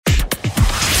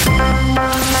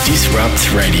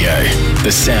Disrupt Radio,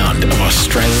 the sound of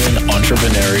Australian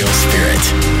entrepreneurial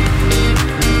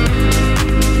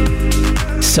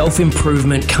spirit.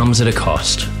 Self-improvement comes at a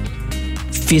cost.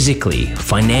 Physically,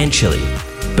 financially,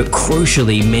 but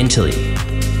crucially, mentally.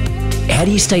 How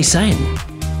do you stay sane?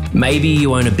 Maybe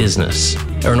you own a business,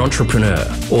 or an entrepreneur,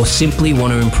 or simply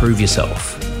want to improve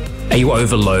yourself. Are you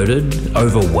overloaded,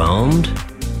 overwhelmed,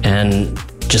 and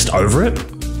just over it?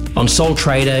 On Soul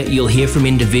Trader, you'll hear from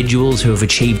individuals who have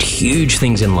achieved huge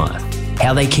things in life,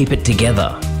 how they keep it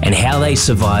together, and how they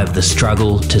survive the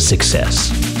struggle to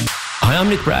success. Hi, I'm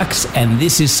Nick Brax, and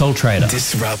this is Soul Trader.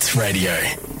 Disrupt Radio.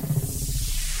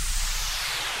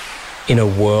 In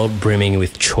a world brimming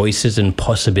with choices and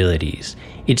possibilities,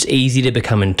 it's easy to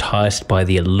become enticed by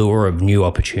the allure of new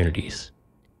opportunities.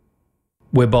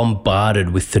 We're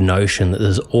bombarded with the notion that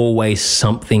there's always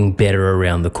something better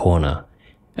around the corner,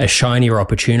 a shinier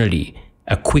opportunity,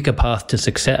 a quicker path to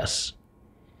success.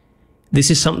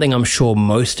 This is something I'm sure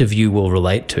most of you will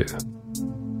relate to.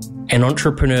 An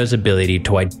entrepreneur's ability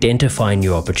to identify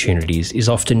new opportunities is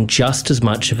often just as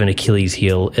much of an Achilles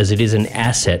heel as it is an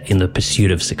asset in the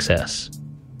pursuit of success.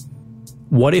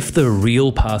 What if the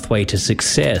real pathway to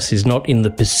success is not in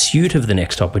the pursuit of the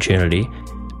next opportunity,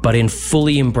 but in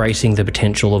fully embracing the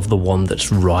potential of the one that's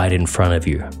right in front of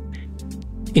you?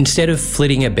 Instead of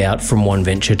flitting about from one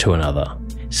venture to another,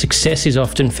 success is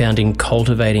often found in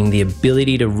cultivating the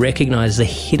ability to recognize the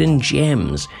hidden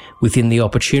gems within the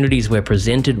opportunities we're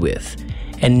presented with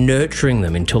and nurturing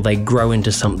them until they grow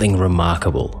into something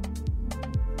remarkable.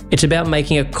 It's about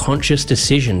making a conscious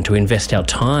decision to invest our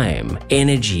time,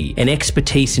 energy, and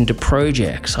expertise into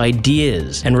projects,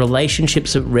 ideas, and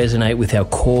relationships that resonate with our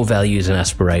core values and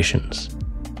aspirations.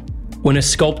 When a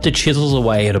sculptor chisels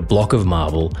away at a block of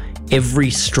marble, every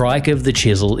strike of the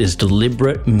chisel is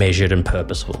deliberate, measured, and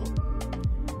purposeful.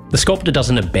 The sculptor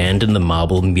doesn't abandon the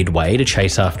marble midway to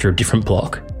chase after a different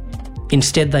block.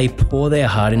 Instead, they pour their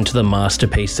heart into the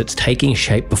masterpiece that's taking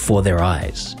shape before their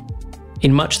eyes.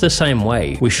 In much the same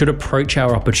way, we should approach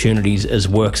our opportunities as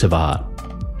works of art,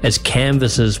 as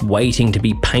canvases waiting to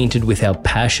be painted with our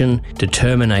passion,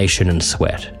 determination, and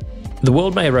sweat. The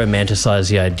world may romanticize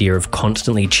the idea of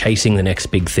constantly chasing the next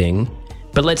big thing,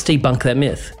 but let's debunk that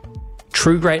myth.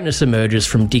 True greatness emerges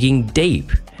from digging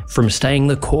deep, from staying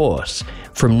the course,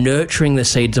 from nurturing the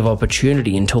seeds of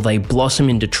opportunity until they blossom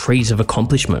into trees of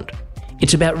accomplishment.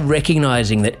 It's about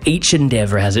recognizing that each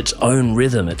endeavor has its own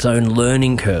rhythm, its own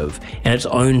learning curve, and its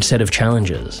own set of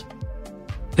challenges.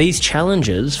 These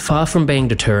challenges, far from being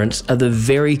deterrents, are the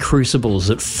very crucibles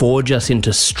that forge us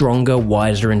into stronger,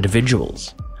 wiser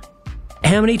individuals.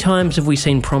 How many times have we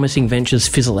seen promising ventures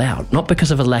fizzle out, not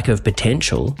because of a lack of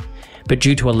potential, but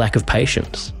due to a lack of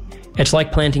patience? It's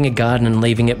like planting a garden and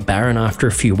leaving it barren after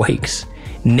a few weeks,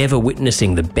 never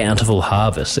witnessing the bountiful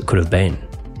harvest that could have been.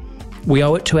 We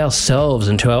owe it to ourselves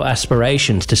and to our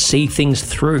aspirations to see things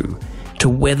through, to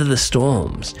weather the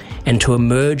storms, and to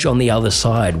emerge on the other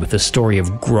side with a story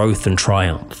of growth and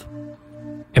triumph.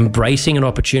 Embracing an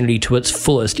opportunity to its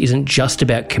fullest isn't just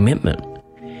about commitment.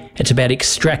 It's about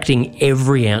extracting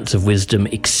every ounce of wisdom,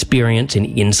 experience, and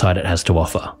insight it has to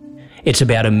offer. It's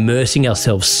about immersing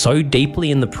ourselves so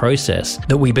deeply in the process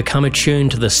that we become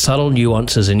attuned to the subtle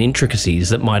nuances and intricacies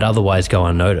that might otherwise go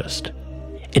unnoticed.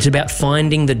 It's about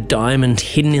finding the diamonds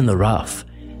hidden in the rough,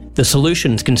 the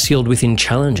solutions concealed within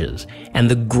challenges, and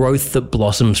the growth that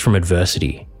blossoms from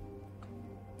adversity.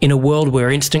 In a world where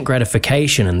instant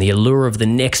gratification and the allure of the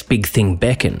next big thing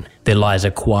beckon, there lies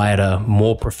a quieter,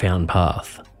 more profound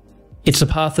path. It's a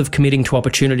path of committing to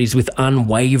opportunities with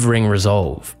unwavering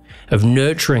resolve, of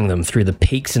nurturing them through the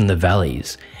peaks and the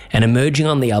valleys, and emerging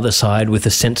on the other side with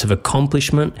a sense of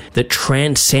accomplishment that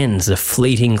transcends the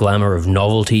fleeting glamour of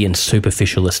novelty and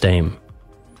superficial esteem.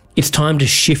 It's time to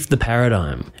shift the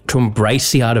paradigm, to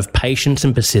embrace the art of patience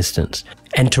and persistence,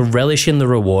 and to relish in the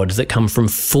rewards that come from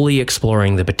fully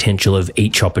exploring the potential of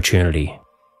each opportunity.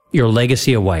 Your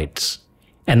legacy awaits,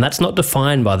 and that's not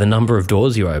defined by the number of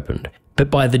doors you opened, but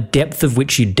by the depth of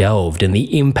which you delved and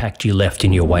the impact you left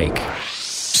in your wake.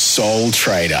 Soul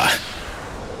Trader.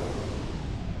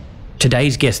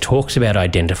 Today's guest talks about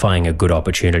identifying a good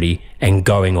opportunity and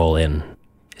going all in.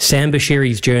 Sam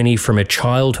Bashiry's journey from a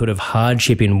childhood of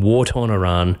hardship in war-torn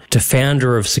Iran to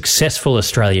founder of successful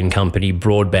Australian company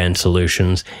Broadband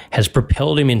Solutions has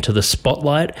propelled him into the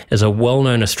spotlight as a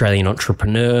well-known Australian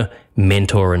entrepreneur,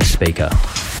 mentor and speaker.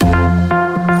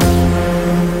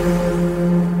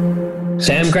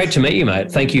 Sam, great to meet you,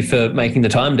 mate. Thank you for making the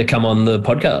time to come on the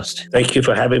podcast. Thank you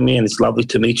for having me, and it's lovely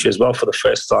to meet you as well for the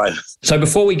first time. So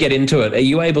before we get into it, are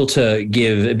you able to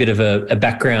give a bit of a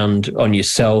background on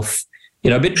yourself,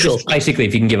 Just basically,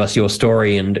 if you can give us your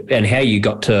story and how you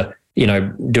got to,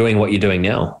 doing what you're doing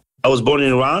now. I was born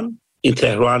in Iran, in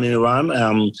Tehran, in Iran.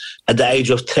 At the age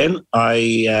of 10,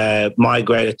 I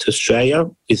migrated to Australia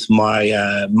with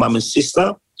my mum and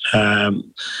sister.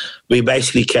 We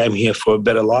basically came here for a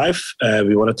better life.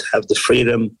 We wanted to have the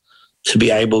freedom to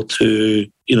be able to,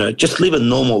 just live a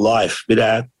normal life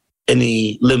without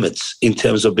any limits in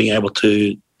terms of being able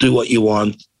to do what you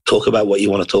want, talk about what you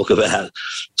want to talk about.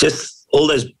 Just all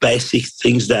those basic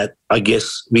things that I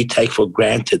guess we take for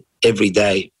granted every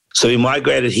day. So we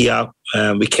migrated here.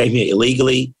 We came here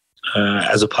illegally.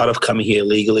 As a part of coming here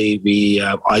illegally,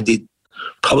 I did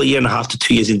probably 1.5 to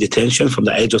 2 years in detention from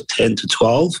the age of 10 to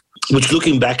 12, which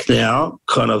looking back now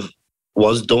kind of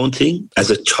was daunting as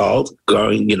a child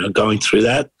going through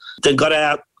that. Then got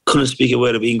out, couldn't speak a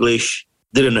word of English,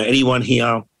 didn't know anyone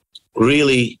here.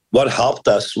 Really, what helped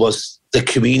us was the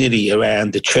community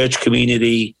around, the church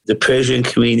community, the Persian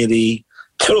community,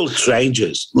 total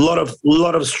strangers, a lot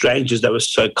of strangers that were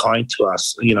so kind to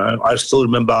us. I still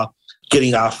remember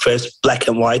getting our first black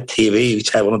and white TV, which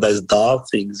had one of those dial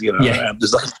things,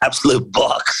 there's like an absolute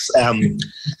box, and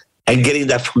getting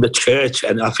that from the church.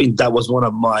 And I think that was one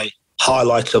of my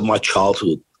highlights of my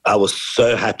childhood. I was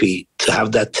so happy to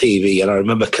have that TV. And I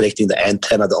remember connecting the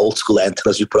antenna, the old school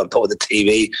antennas you put on top of the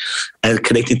TV, and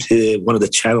connecting to one of the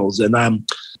channels. And a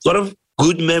lot of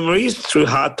good memories through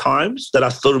hard times that I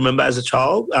still remember as a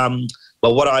child.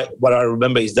 But what I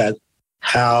remember is that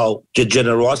how the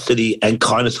generosity and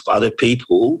kindness of other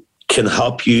people can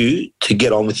help you to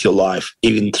get on with your life,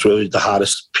 even through the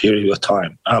hardest period of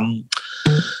time.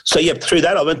 Through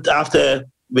that, after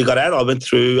we got out, I went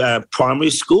through primary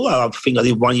school. I think I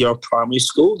did 1 year of primary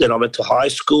school. Then I went to high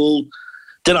school.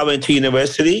 Then I went to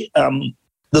university.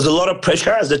 There's a lot of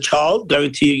pressure as a child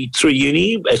going through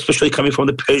uni, especially coming from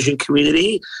the Persian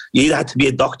community. You either had to be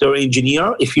a doctor or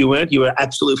engineer. If you weren't, you were an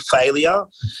absolute failure.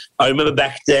 I remember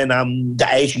back then the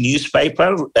Asian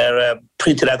newspaper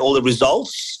printed out all the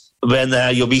results when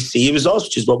your VCE results,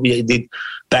 which is what we did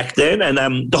back then.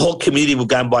 And the whole community would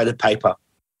go and buy the paper.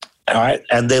 All right.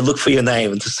 And they look for your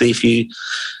name and to see if you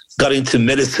got into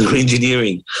medicine or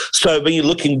engineering. So when you're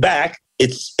looking back,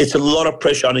 it's a lot of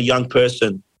pressure on a young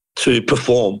person to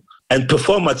perform at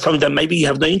something that maybe you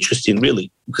have no interest in,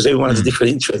 really, because everyone has a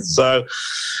different interest. So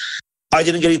I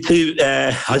didn't get into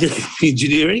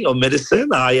engineering or medicine.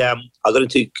 I got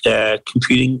into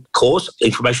computing course,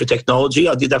 information technology.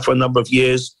 I did that for a number of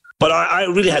years. But I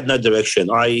really had no direction.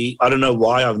 I don't know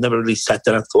why. I've never really sat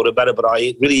down and thought about it, but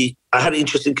I had an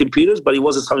interest in computers, but it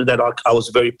wasn't something that I was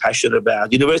very passionate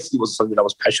about. University wasn't something that I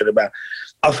was passionate about.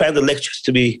 I found the lectures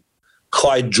to be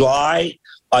quite dry.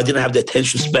 I didn't have the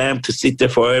attention span to sit there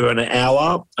for over an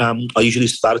hour. I usually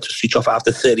started to switch off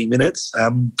after 30 minutes.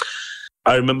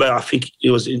 I remember, I think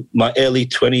it was in my early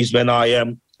 20s when I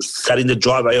sat in the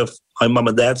driveway of my mum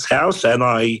and dad's house, and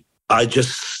I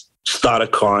just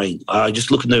started crying. I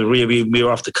just looked in the rear view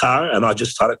mirror of the car and I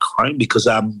just started crying because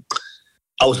I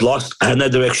was lost. I had no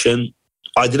direction.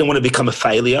 I didn't want to become a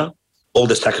failure. All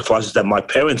the sacrifices that my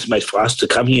parents made for us to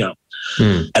come here.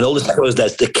 And all the sacrifices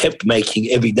that they kept making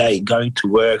every day, going to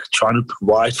work, trying to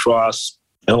provide for us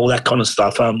and all that kind of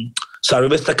stuff. So I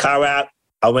reversed the car out.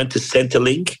 I went to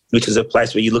Centrelink, which is a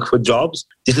place where you look for jobs.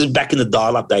 This is back in the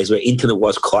dial-up days where internet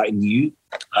was quite new.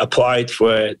 I applied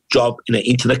for a job in an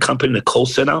internet company, in a call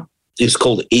center. It's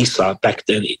called ESA back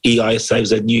then. EISA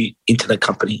was a new internet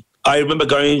company. I remember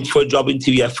going for a job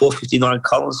interview at 459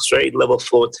 Collins Street, level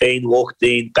 14, walked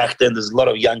in. Back then, there's a lot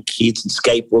of young kids in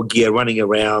skateboard gear running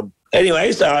around.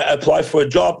 Anyways, I applied for a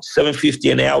job,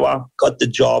 $7.50 an hour, got the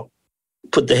job,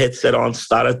 put the headset on,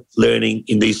 started learning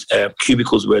in these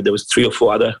cubicles where there was 3 or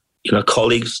 4 other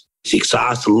colleagues. So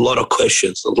I asked a lot of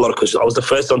questions. I was the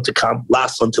first one to come,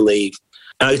 last one to leave.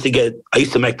 And I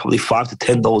used to make probably $5 to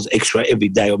 $10 extra every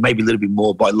day, or maybe a little bit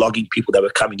more, by logging people that were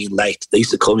coming in late. They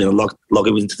used to call me and log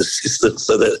them into the system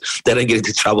so that they don't get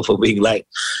into trouble for being late.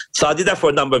 So I did that for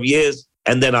a number of years.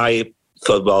 And then I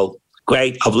thought, well,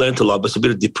 great, I've learned a lot, but it's a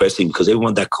bit depressing because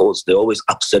everyone that calls, they're always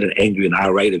upset and angry and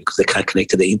irate because they can't connect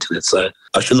to the internet. So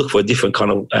I should look for a different kind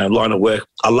of line of work.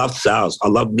 I love sales. I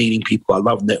love meeting people. I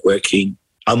love networking.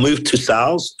 I moved to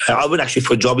sales. I went actually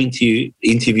for a job interview,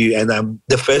 and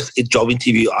the first job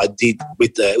interview I did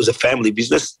with it was a family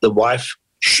business. The wife,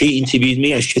 she interviewed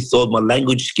me, and she thought my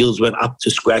language skills went up to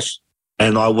scratch,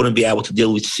 and I wouldn't be able to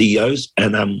deal with CEOs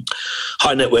and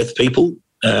high net worth people,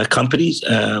 companies.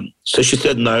 So she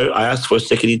said no. I asked for a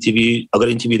second interview. I got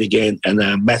interviewed again,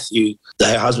 and Matthew,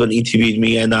 her husband, interviewed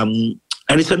me, and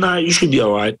he said, no, you should be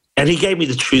all right. And he gave me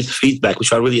the truth feedback,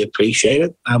 which I really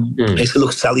appreciated. He said,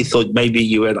 look, Sally thought maybe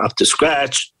you weren't up to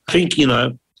scratch. I think,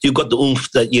 you've got the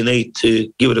oomph that you need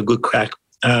to give it a good crack.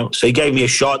 So he gave me a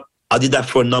shot. I did that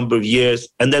for a number of years.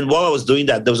 And then while I was doing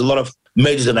that, there was a lot of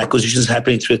mergers and acquisitions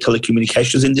happening through the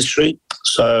telecommunications industry.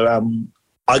 So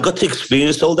I got to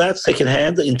experience all that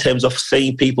secondhand in terms of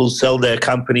seeing people sell their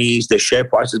companies, their share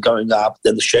prices going up,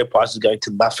 then the share prices going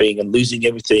to nothing and losing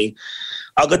everything.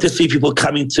 I got to see people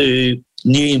coming to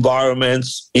new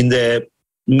environments in their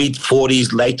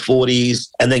mid-40s, late 40s,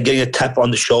 and then getting a tap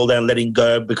on the shoulder and letting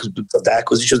go because of the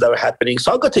acquisitions that were happening.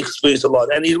 So I got to experience a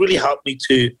lot, and it really helped me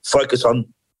to focus on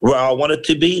where I wanted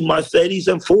to be in my 30s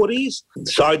and 40s.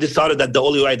 So I decided that the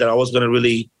only way that I was going to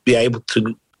really be able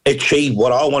to achieve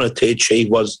what I wanted to achieve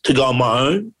was to go on my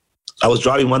own. I was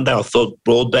driving one day, I thought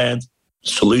Broadband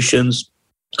Solutions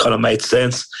kind of made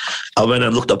sense. I went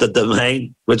and looked up the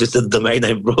domain, registered the domain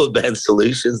name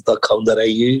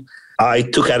broadbandsolutions.com.au. I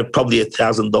took out probably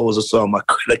 $1,000 or so on my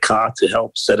credit card to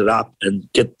help set it up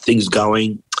and get things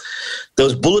going. There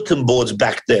was bulletin boards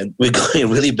back then. We're going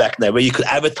really back now, where you could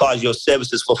advertise your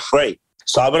services for free.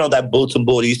 So I went on that bulletin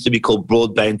board. It used to be called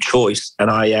Broadband Choice,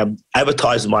 and I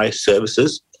advertised my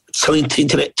services, selling to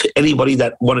internet to anybody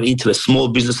that wanted internet, small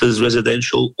businesses,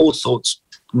 residential, all sorts.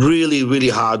 Really, really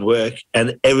hard work.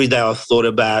 And every day I thought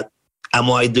about, am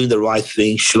I doing the right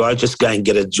thing? Should I just go and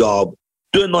get a job?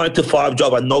 Do a 9-to-5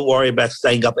 job and not worry about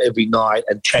staying up every night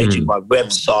and changing my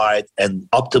website and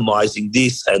optimizing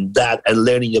this and that and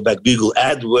learning about Google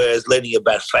AdWords, learning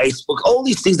about Facebook, all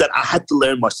these things that I had to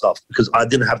learn myself because I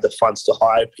didn't have the funds to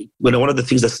hire people. One of the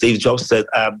things that Steve Jobs said,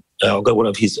 I've got one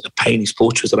of his paintings,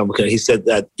 portraits that I'm looking at. He said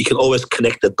that you can always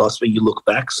connect the dots when you look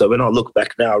back. So when I look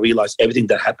back now, I realize everything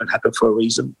that happened for a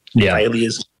reason.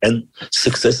 Failures and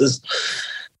successes.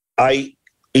 I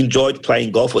enjoyed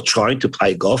playing golf or trying to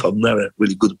play golf. I'm not a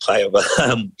really good player, but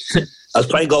I was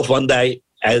playing golf one day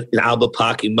in Albert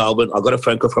Park in Melbourne. I got a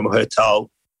phone call from a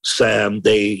hotel. So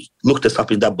they looked us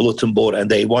up in that bulletin board and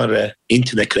they wanted an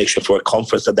internet connection for a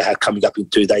conference that they had coming up in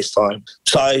 2 days' time.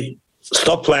 So I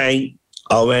stopped playing.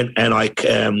 I went and I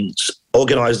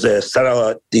organised a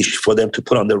satellite dish for them to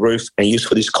put on the roof and use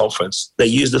for this conference. They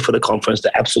used it for the conference. They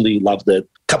absolutely loved it.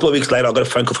 A couple of weeks later, I got a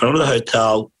phone call from another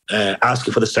hotel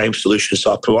asking for the same solution.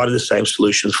 So I provided the same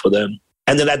solutions for them.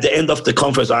 And then at the end of the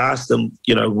conference, I asked them,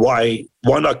 why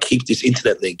not keep this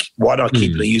internet link? Why not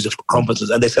keep it and use it for conferences?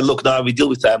 And they said, look, no, we deal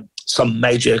with some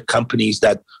major companies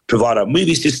that provide our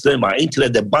movie system, our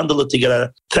internet, they bundle it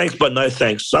together. Thanks, but no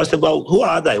thanks. So I said, well, who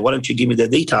are they? Why don't you give me their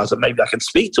details and maybe I can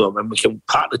speak to them and we can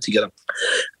partner together.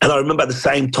 And I remember at the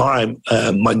same time,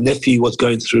 my nephew was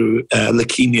going through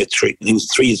leukemia treatment. He was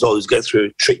 3 years old. He was going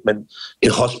through treatment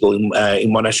in hospital, in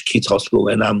Monash Kids Hospital.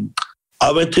 And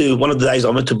one of the days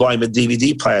I went to buy him a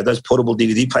DVD player, those portable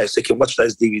DVD players, so he can watch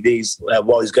those DVDs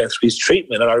while he's going through his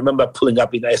treatment. And I remember pulling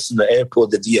up in the airport,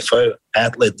 the DFO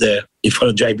outlet there in front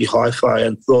of JB Hi-Fi,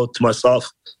 and thought to myself,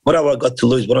 what have I got to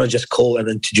lose? Why don't I just call and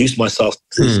introduce myself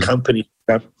to this company?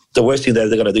 The worst thing that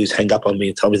they're going to do is hang up on me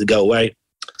and tell me to go away.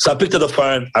 So I picked up the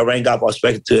phone, I rang up, I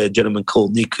spoke to a gentleman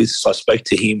called Nick. So I spoke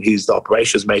to him, he's the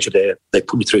operations manager there. They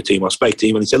put me through to him. I spoke to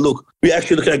him and he said, look, we're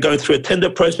actually looking at going through a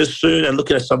tender process soon and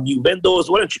looking at some new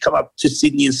vendors. Why don't you come up to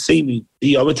Sydney and see me?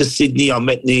 I went to Sydney, I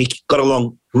met Nick, got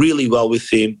along really well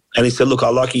with him. And he said, look, I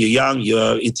like you, you're young,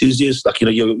 you're enthusiast,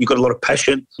 you've got a lot of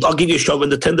passion. I'll give you a shot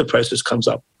when the tender process comes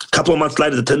up. A couple of months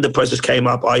later, the tender process came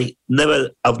up. I've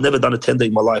never done a tender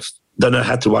in my life. Don't know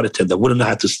how to write a tender, wouldn't know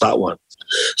how to start one.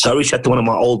 So I reached out to one of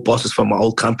my old bosses from my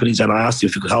old companies and I asked him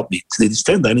if he could help me to do this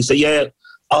tender. And he said, yeah,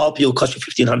 I'll help you. It'll cost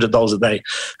you $1,500 a day.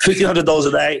 $1,500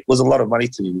 a day was a lot of money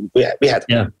to me. We had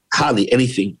hardly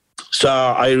anything. So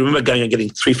I remember going and getting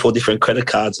 3-4 different credit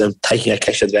cards and taking a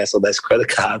cash advance on those credit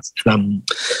cards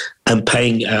and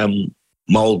paying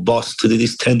my old boss to do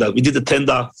this tender. We did the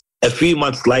tender a few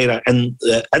months later. And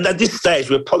at this stage,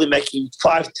 we were probably making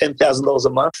 $5,000, $10,000 a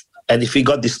month. And if we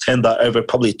got this tender over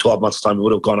probably 12 months' time, we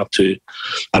would have gone up to,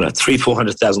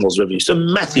 $300,000-$400,000 revenue. So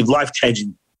massive,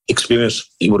 life-changing experience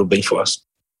it would have been for us.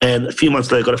 And a few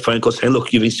months later, I got a phone call saying,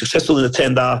 look, you've been successful in the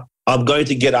tender. I'm going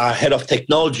to get our head of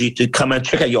technology to come and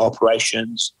check out your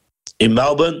operations in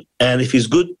Melbourne. And if he's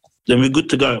good, then we're good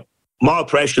to go. My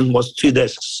operation was 2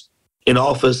 desks in an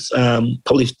office,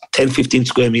 probably 10, 15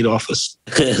 square meter office.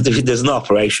 There's no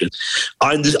operation.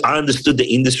 I understood the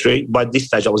industry. By this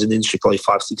stage, I was in the industry probably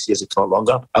 5-6 years, if not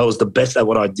longer. I was the best at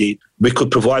what I did. We could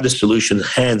provide a solution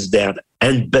hands down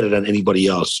and better than anybody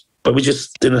else. But we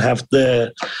just didn't have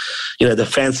the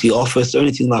fancy office or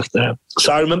anything like that.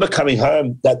 So I remember coming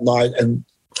home that night and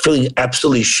feeling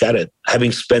absolutely shattered,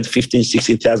 having spent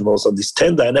 $15,000, $16,000 on this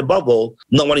tender, and above all,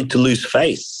 not wanting to lose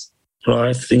face.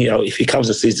 Right, thinking, if he comes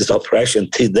and sees this operation,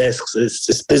 2 desks, it's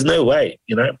just, there's no way,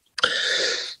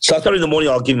 So So I thought in the morning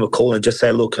I'll give him a call and just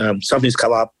say, look, something's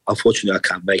come up. Unfortunately, I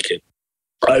can't make it.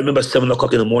 I remember 7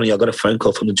 o'clock in the morning, I got a phone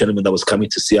call from the gentleman that was coming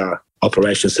to see our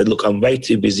operation. Said, look, I'm way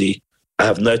too busy. I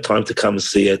have no time to come and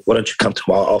see it. Why don't you come to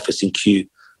my office in Kew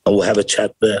and we'll have a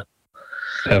chat there.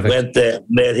 Perfect. Went there,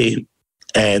 met him,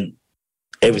 and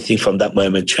everything from that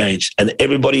moment changed. And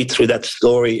everybody through that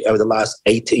story over the last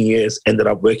 18 years ended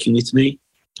up working with me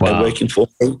and working for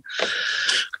me.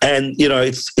 And, you know,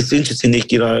 it's interesting,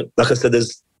 Nick, you know, like I said,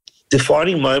 there's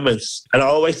defining moments. And I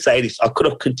always say this, I could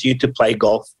have continued to play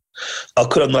golf. I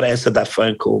could have not answered that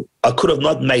phone call. I could have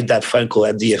not made that phone call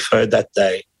at DFO that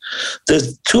day.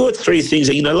 There's 2 or 3 things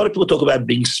that, you know, a lot of people talk about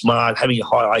being smart, having a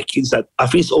high IQ. That I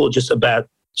think it's all just about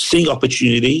seeing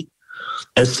opportunity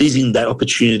and seizing that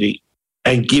opportunity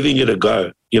and giving it a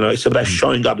go. You know, it's about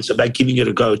showing up. It's about giving it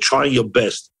a go, trying your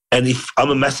best. And if I'm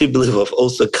a massive believer of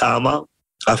also karma,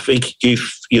 I think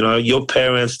if, you know, your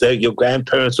parents, your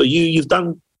grandparents, or you've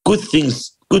done good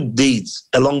things, good deeds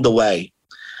along the way,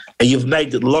 and you've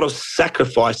made a lot of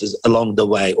sacrifices along the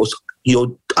way, or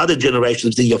your other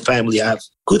generations in your family have,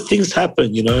 good things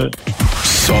happen, you know.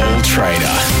 Soul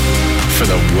Trader for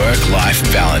the work-life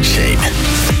balance sheet.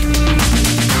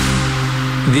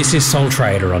 This is Soul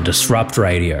Trader on Disrupt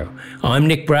Radio. I'm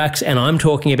Nick Brax, and I'm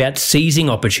talking about seizing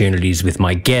opportunities with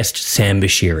my guest, Sam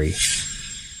Bashiry.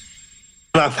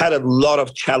 I've had a lot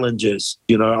of challenges.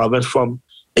 You know, I went from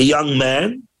a young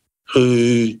man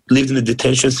who lived in a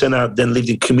detention center, then lived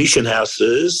in commission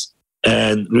houses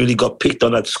and really got picked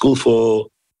on at school for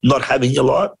not having a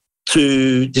lot,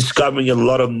 to discovering a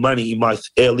lot of money in my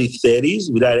early 30s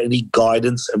without any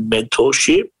guidance and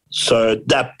mentorship. So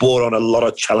that brought on a lot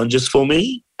of challenges for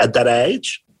me at that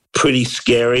age. Pretty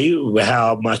scary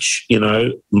how much, you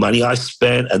know, money I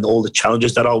spent and all the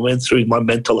challenges that I went through in my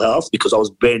mental health because I was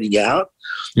burning out.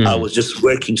 I was just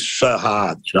working so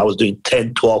hard. You know, I was doing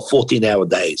 10, 12, 14-hour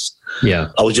days. Yeah.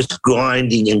 I was just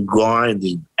grinding and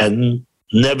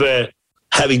never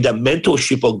having that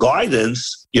mentorship or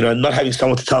guidance, you know, not having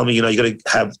someone to tell me, you know, you got to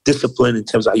have discipline in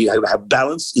terms of you have to have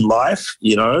balance in life,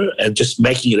 you know, and just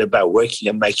making it about working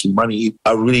and making money.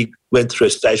 I really went through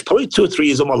a stage, probably 2 or 3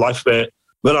 years of my life where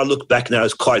when I look back now,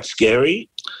 it's quite scary.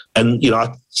 And, you know,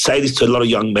 I say this to a lot of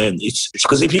young men. It's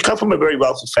because if you come from a very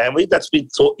wealthy family, that's been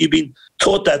taught, you've been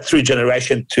taught that through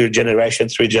generation to generation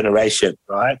through generation,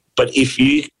 right? But if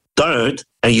you don't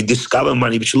and you discover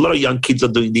money, which a lot of young kids are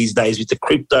doing these days with the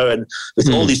crypto and with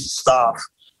all this stuff,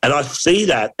 and I see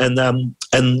that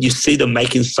and you see them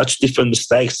making such different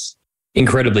mistakes.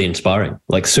 Incredibly inspiring,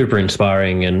 like super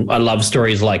inspiring. And I love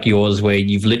stories like yours where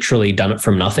you've literally done it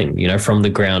from nothing, you know, from the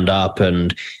ground up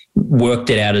and worked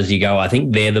it out as you go. I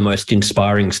think they're the most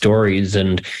inspiring stories,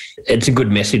 and it's a good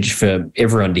message for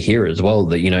everyone to hear as well,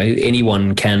 that, you know,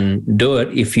 anyone can do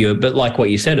it if you're, but like what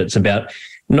you said, it's about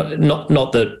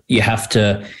not that you have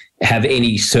to have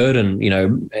any certain, you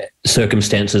know,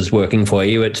 circumstances working for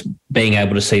you. It's being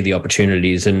able to see the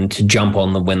opportunities and to jump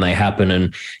on them when they happen.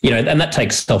 And, you know, and that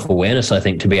takes self-awareness, I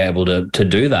think, to be able to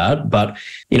do that. But,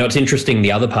 you know, it's interesting,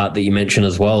 the other part that you mentioned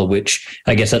as well, which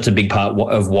I guess that's a big part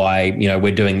of why, you know,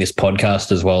 we're doing this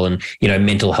podcast as well. And, you know,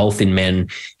 mental health in men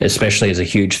especially is a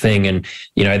huge thing. And,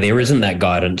 you know, there isn't that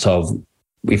guidance of,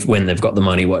 when they've got the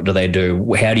money, what do they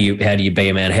do? How do you be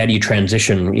a man? How do you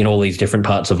transition in all these different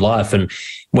parts of life? And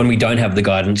when we don't have the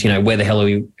guidance, you know, where the hell are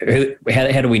we?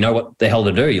 How do we know what the hell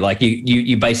to do? Like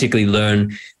you basically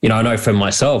learn. You know, I know for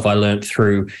myself, I learned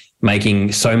through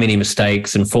making so many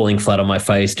mistakes and falling flat on my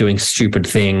face, doing stupid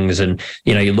things, and,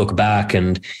 you know, you look back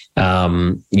and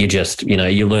you just, you know,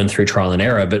 you learn through trial and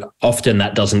error. But often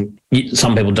that doesn't.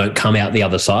 Some people don't come out the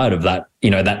other side of that. You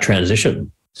know, that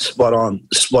transition. Spot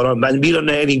on, man. You don't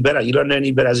know any better. You don't know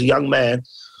any better as a young man,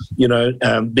 you know,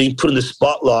 being put in the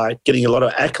spotlight, getting a lot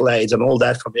of accolades and all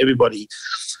that from everybody.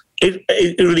 It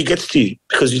really gets to you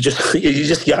because you're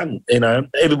just young, you know.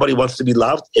 Everybody wants to be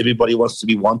loved. Everybody wants to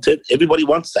be wanted. Everybody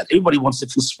wants that. Everybody wants to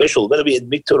feel special, whether we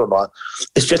admit to it or not.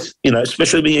 It's just, you know,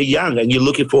 especially when you're young and you're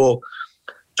looking for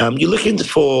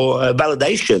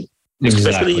validation.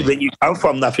 Especially when you come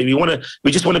from nothing,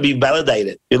 we just want to be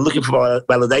validated. You're looking for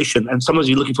validation, and sometimes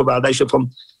you're looking for validation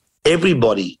from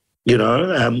everybody, you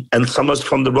know, and sometimes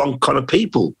from the wrong kind of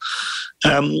people.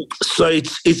 So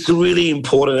it's really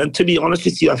important. And to be honest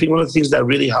with you, I think one of the things that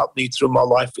really helped me through my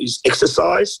life is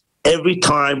exercise. Every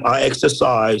time I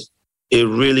exercise, it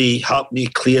really helped me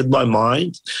clear my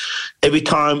mind. Every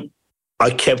time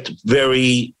I kept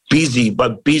very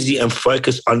busy and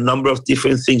focused on a number of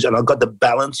different things, and I got the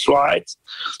balance right.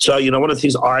 So, you know, one of the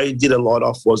things I did a lot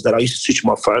of was that I used to switch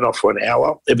my phone off for an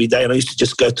hour every day, and I used to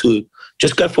just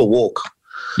go for a walk.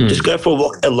 Just go for a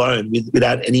walk alone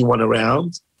without anyone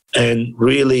around. and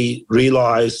really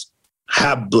realize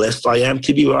how blessed I am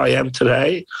to be where I am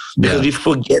today. Because we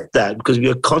forget that, because we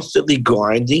are constantly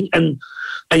grinding. And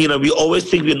you know, we always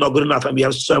think we're not good enough and we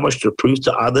have so much to prove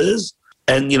to others.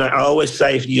 And, you know, I always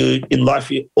say, if you, in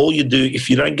life, all you do, if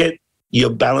you don't get your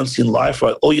balance in life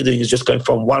right, all you're doing is just going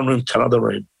from one room to another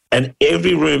room. And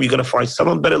every room, you're going to find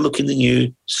someone better looking than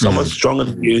you, someone stronger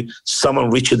than you, someone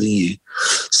richer than you.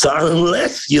 So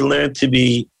unless you learn to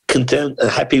be content and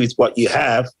happy with what you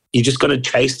have, you're just going to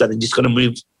chase that and just going to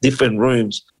move different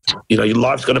rooms. You know, your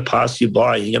life's going to pass you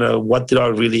by. You know, what did I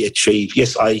really achieve?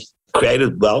 Yes, I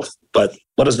created wealth, but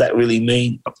what does that really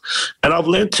mean? And I've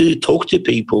learned to talk to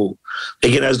people.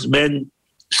 Again, as men,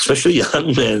 especially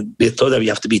young men, they're taught that we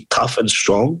have to be tough and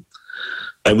strong,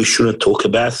 and we shouldn't talk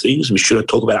about things. We shouldn't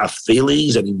talk about our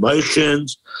feelings and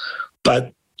emotions.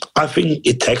 But I think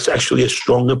it takes actually a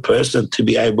stronger person to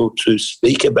be able to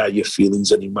speak about your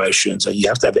feelings and emotions, and you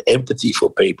have to have empathy for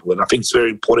people. And I think it's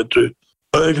very important to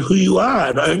own who you are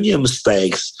and own your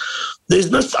mistakes.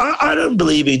 I don't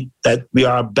believe in that we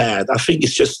are bad. I think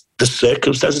it's just the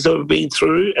circumstances that we've been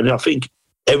through, and I think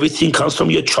everything comes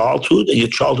from your childhood and your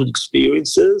childhood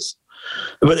experiences.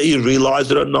 And whether you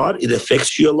realize it or not, it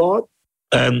affects you a lot.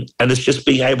 And it's just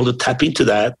being able to tap into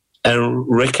that and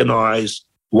recognize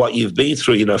what you've been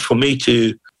through. You know, for me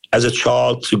to, as a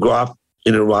child, to grow up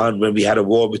in Iran when we had a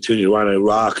war between Iran and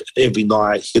Iraq, every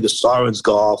night hear the sirens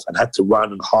go off and had to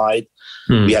run and hide.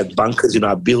 We had bunkers in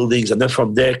our buildings. And then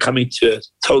from there, coming to a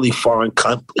totally foreign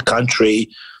country,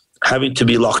 having to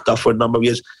be locked up for a number of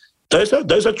years, those are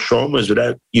traumas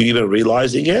without you even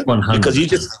realizing it. 100%. Because you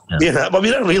just, but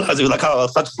we don't realize it. We're like, oh,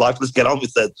 such life, let's get on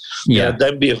with it. Yeah. You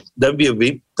know, don't be a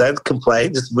wimp, don't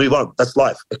complain, just move on. That's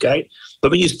life, okay?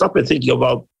 But when you stop and think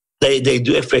about, they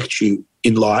do affect you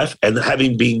in life, and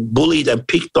having been bullied and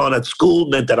picked on at school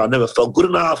meant that I never felt good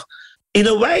enough. In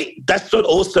a way, that's what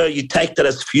also you take that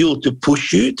as fuel to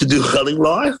push you to do well in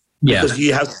life. Yeah. Because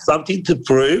you have something to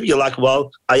prove. You're like,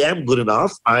 well, I am good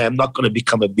enough. I am not going to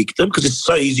become a victim, because it's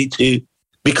so easy to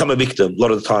become a victim a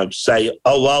lot of the time. Say,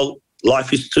 oh, well,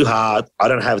 life is too hard. I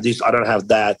don't have this. I don't have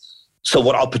that. So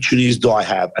what opportunities do I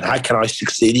have? And how can I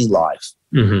succeed in life?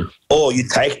 Mm-hmm. Or you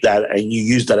take that and you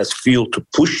use that as fuel to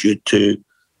push you to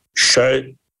show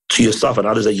to yourself and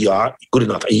others that you are good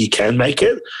enough and you can make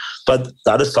it. But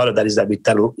the other side of that is that with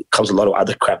that comes a lot of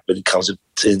other crap when it comes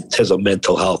in terms of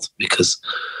mental health, because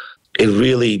it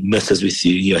really messes with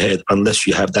you in your head unless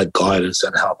you have that guidance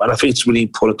and help. And I think it's really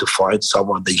important to find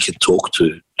someone that you can talk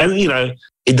to. And, you know,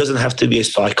 it doesn't have to be a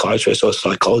psychiatrist or a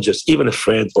psychologist, even a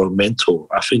friend or a mentor.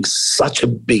 I think it's such a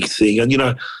big thing. And, you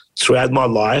know, throughout my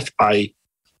life, I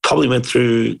probably went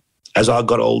through, as I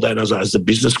got older and as the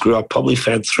business grew, I probably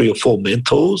found 3 or 4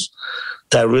 mentors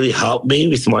that really helped me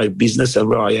with my business and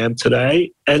where I am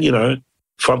today. And, you know,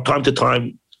 from time to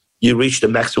time, you reach the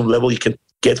maximum level you can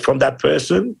get from that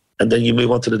person, and then you move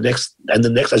on to the next and the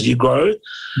next as you grow.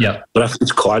 Yeah. But I think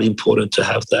it's quite important to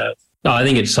have that. No, I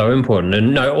think it's so important.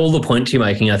 And no, all the points you're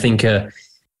making, I think, are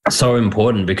so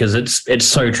important, because it's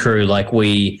so true. Like,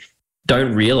 we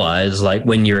don't realize, like,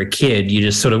 when you're a kid, you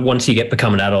just sort of, once you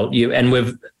become an adult, and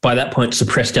we've by that point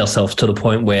suppressed ourselves to the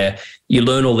point where you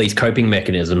learn all these coping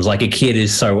mechanisms. Like, a kid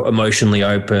is so emotionally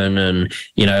open, and,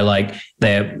 you know, like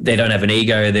they don't have an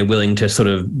ego, they're willing to sort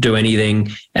of do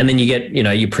anything. And then you get, you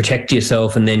know, you protect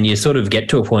yourself, and then you sort of get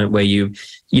to a point where you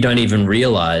don't even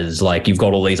realize, like, you've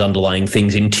got all these underlying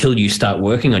things until you start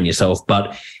working on yourself.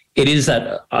 But it is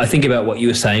that, I think about what you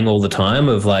were saying all the time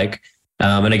of, like,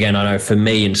 and again, I know for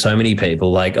me and so many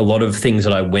people, like, a lot of things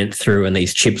that I went through and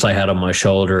these chips I had on my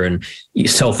shoulder and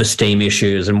self-esteem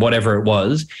issues and whatever it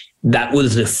was, that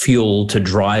was the fuel to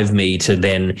drive me to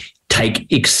then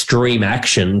take extreme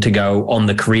action to go on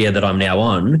the career that I'm now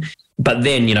on. But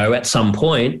then, you know, at some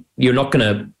point, you're not going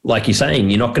to, like you're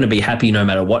saying, you're not going to be happy no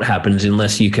matter what happens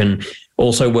unless you can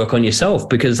also work on yourself,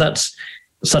 because that's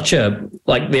such a,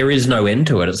 like, there is no end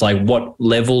to it. It's like, what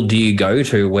level do you go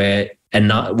to where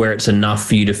it's enough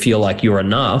for you to feel like you're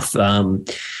enough?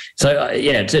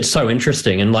 It's so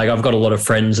interesting. And, like, I've got a lot of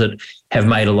friends that have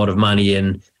made a lot of money,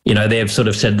 and, you know, they've sort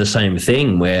of said the same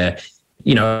thing where,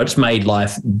 you know, it's made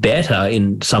life better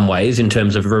in some ways in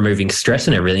terms of removing stress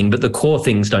and everything, but the core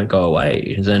things don't go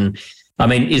away. And I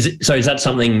mean, is that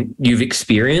something you've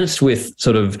experienced with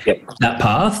sort of that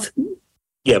path?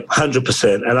 Yeah,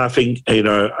 100%. And I think, you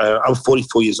know, I'm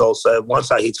 44 years old. So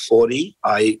once I hit 40,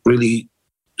 I really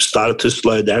started to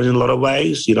slow down in a lot of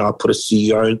ways. You know, I put a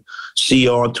CEO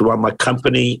on to run my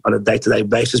company on a day-to-day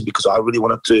basis, because I really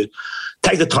wanted to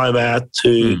take the time out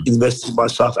to invest in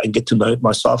myself and get to know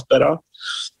myself better.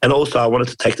 And also I wanted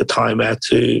to take the time out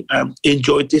to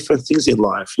enjoy different things in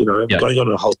life, going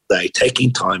on a holiday,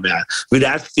 taking time out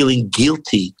without feeling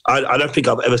guilty. I don't think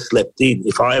I've ever slept in.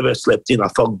 If I ever slept in, I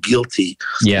felt guilty,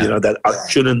 that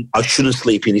I shouldn't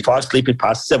sleep in. If I sleep in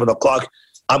past 7 o'clock,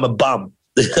 I'm a bum.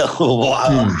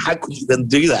 How could you even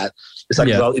do that? It's like,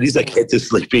 well, it is okay to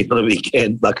sleep in on a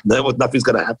weekend. Like, nothing's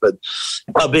going to happen.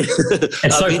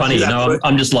 It's so funny.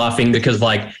 I'm just laughing because,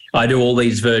 like, I do all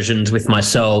these versions with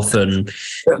myself, and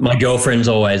my girlfriend's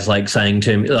always like saying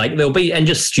to me, like, there'll be, and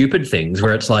just stupid things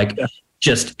where it's like,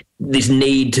 just this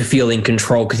need to feel in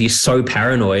control because you're so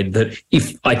paranoid that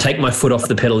if I take my foot off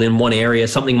the pedal in one area,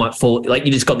 something might fall. Like,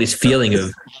 you just got this feeling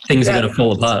of things are going to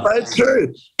fall apart. It's so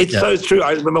true. It's so true.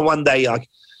 I remember one day, like,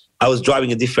 I was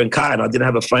driving a different car and I didn't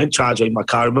have a phone charger in my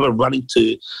car. I remember driving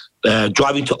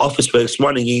to Office Works,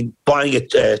 running in, buying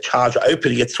a charger,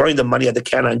 opening it, throwing the money at the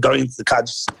counter and going into the car,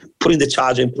 just putting the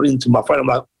charger and putting it into my phone. I'm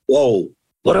like, whoa,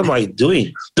 what am I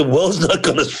doing? The world's not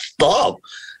going to stop.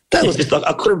 That was just like,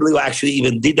 I couldn't believe I actually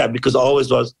even did that because I always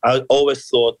thought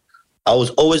I was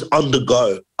always on the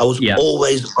go. I was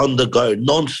always on the go,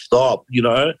 non-stop,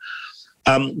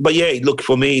 But yeah, look,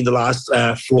 for me in the last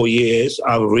 4 years,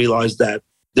 I've realized that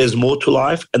there's more to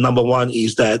life. And number one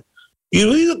is that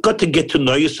you really got to get to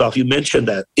know yourself. You mentioned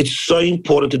that. It's so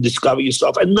important to discover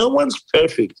yourself. And no one's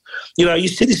perfect. You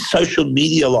see this social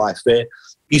media life where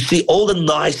you see all the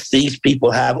nice things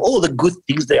people have, all the good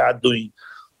things they are doing.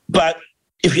 But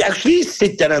if you actually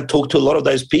sit down and talk to a lot of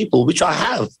those people, which I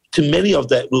have, to many of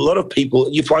that, a lot of people,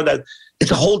 you find that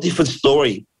it's a whole different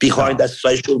story behind that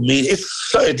social media. It's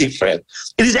so different.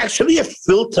 It is actually a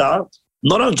filter,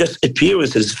 not on just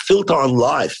appearances, filter on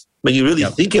life when you really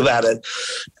think about it.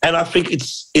 And I think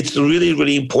it's really,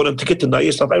 really important to get to know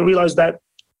yourself. I realize that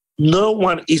no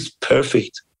one is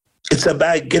perfect. It's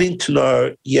about getting to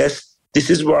know, yes, this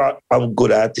is where I'm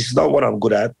good at. This is not what I'm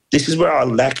good at. This is where I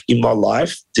lack in my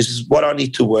life. This is what I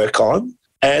need to work on.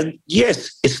 And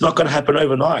yes, it's not going to happen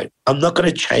overnight. I'm not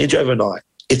going to change overnight.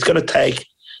 It's going to take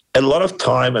a lot of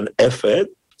time and effort.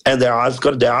 And there are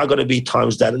going to be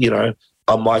times that,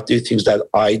 I might do things that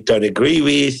I don't agree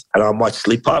with and I might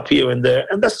slip up here and there.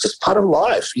 And that's just part of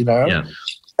life, Yeah.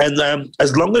 And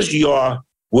as long as you are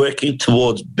working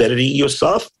towards bettering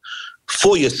yourself,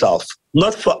 for yourself,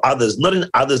 not for others, not in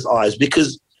others' eyes,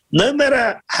 because no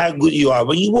matter how good you are,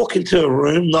 when you walk into a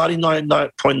room,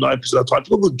 99.9% of the time,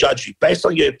 people will judge you based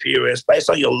on your appearance, based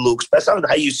on your looks, based on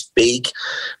how you speak,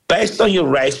 based on your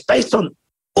race, based on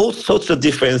all sorts of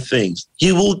different things.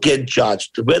 You will get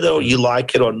judged, whether you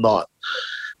like it or not.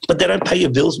 But they don't pay your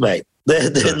bills, mate.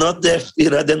 They're not there,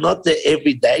 they're not there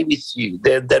every day with you.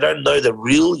 They don't know the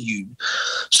real you.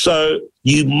 So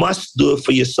you must do it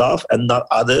for yourself and not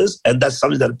others. And that's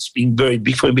something that's been very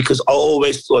big for me because I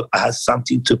always thought I had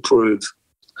something to prove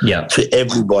to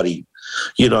everybody,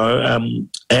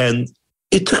 and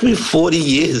it took me 40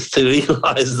 years to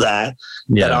realize that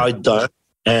I don't.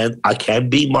 And I can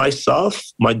be myself,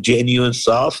 my genuine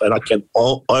self, and I can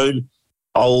own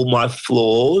all my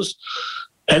flaws.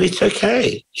 And it's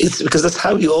okay. It's because that's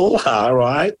how we all are,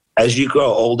 right? As you grow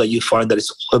older, you find that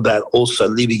it's all about also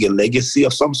leaving a legacy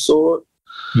of some sort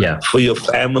for your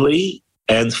family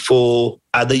and for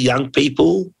other young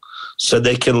people so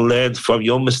they can learn from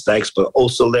your mistakes, but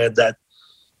also learn that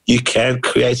you can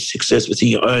create success within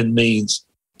your own means.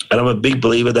 And I'm a big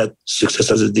believer that success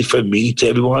has a different meaning to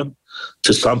everyone.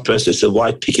 To some person, it's a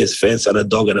white picket fence and a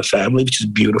dog and a family, which is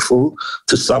beautiful.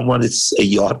 To someone, it's a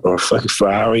yacht or a fucking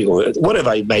Ferrari or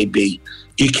whatever it may be.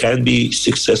 You can be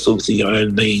successful within your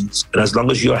own means. And as long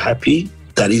as you're happy,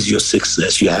 that is your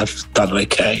success. You have done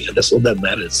okay. And that's all that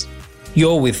matters.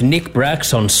 You're with Nick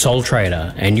Brax on Soul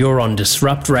Trader and you're on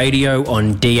Disrupt Radio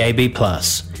on DAB+.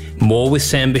 More with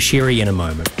Sam Bashiry in a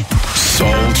moment.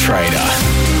 Soul Trader.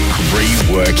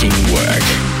 Reworking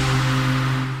work.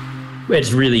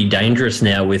 It's really dangerous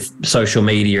now with social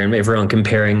media and everyone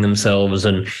comparing themselves.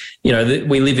 And,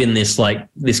 we live in this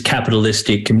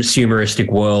capitalistic, consumeristic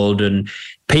world, and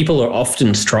people are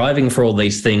often striving for all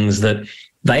these things that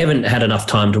they haven't had enough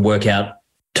time to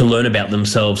learn about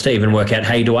themselves, to even work out,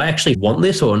 hey, do I actually want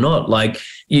this or not? Like,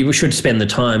 you should spend the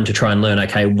time to try and learn,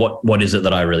 okay, what is it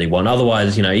that I really want?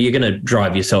 Otherwise, you're going to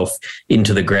drive yourself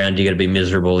into the ground. You're going to be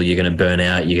miserable. You're going to burn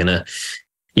out. You're going to...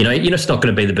 you're just not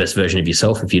going to be the best version of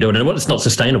yourself if you do it. And it's not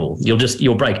sustainable.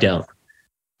 You'll break down.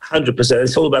 100%.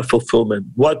 It's all about fulfillment.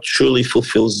 What truly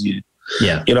fulfills you?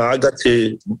 Yeah. I got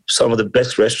to some of the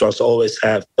best restaurants I always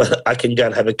have. I can go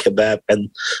and have a kebab and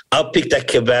I'll pick that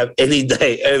kebab any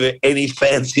day over any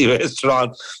fancy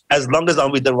restaurant as long as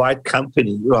I'm with the right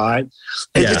company, right?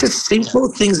 And it's just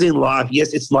simple things in life.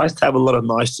 Yes, it's nice to have a lot of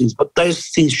nice things, but those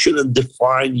things shouldn't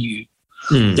define you.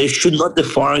 They should not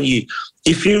define you.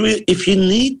 If you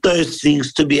need those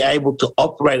things to be able to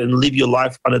operate and live your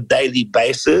life on a daily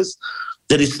basis,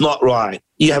 then it's not right.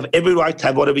 You have every right to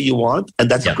have whatever you want, and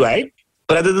that's great.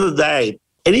 But at the end of the day,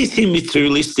 anything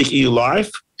materialistic in your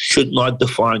life should not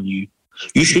define you.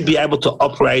 You should be able to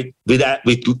operate with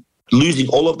losing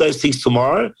all of those things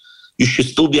tomorrow. You should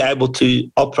still be able to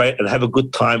operate and have a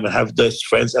good time and have those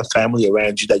friends and family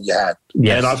around you that you had.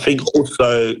 Yes. And I think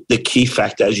also the key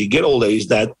factor as you get older is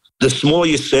that the smaller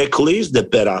your circle is, the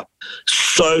better.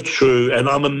 So true. And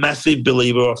I'm a massive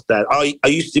believer of that. I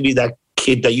used to be that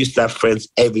kid that used to have friends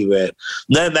everywhere.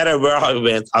 No matter where I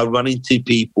went, I run into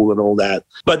people and all that.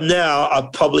 But now I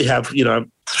probably have,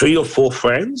 3 or 4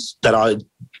 friends that I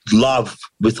love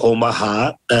with all my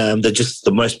heart. They're just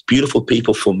the most beautiful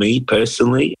people for me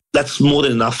personally. That's more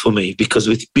than enough for me, because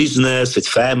with business, with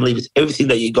family, with everything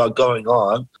that you got going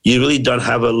on, you really don't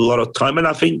have a lot of time. And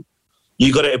I think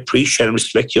you got to appreciate and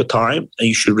respect your time, and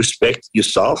you should respect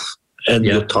yourself and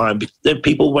your time. Then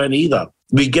people won't either.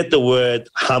 We get the word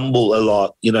humble a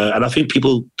lot, and I think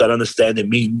people don't understand it.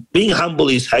 Being humble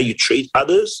is how you treat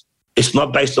others. It's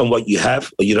not based on what you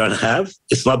have or you don't have.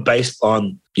 It's not based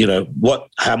on,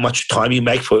 how much time you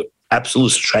make for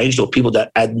absolute strangers or people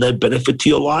that add no benefit to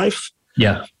your life.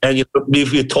 Yeah. And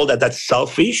if you're told that that's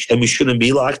selfish and we shouldn't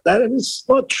be like that, and it's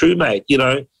not true, mate.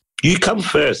 You come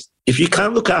first. If you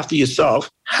can't look after yourself,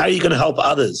 how are you going to help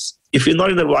others? If you're not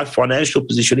in the right financial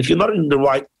position, if you're not in the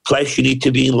right place you need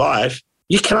to be in life,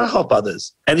 you cannot help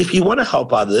others. And if you want to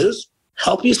help others,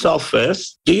 help yourself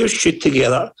first, get your shit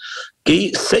together,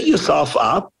 set yourself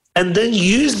up, and then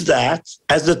use that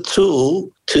as a tool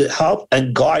to help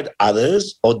and guide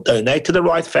others or donate to the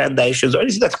right foundations or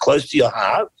anything that's close to your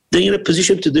heart. Then you're in a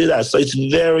position to do that. So it's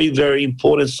very, very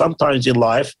important sometimes in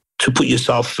life to put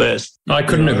yourself first. I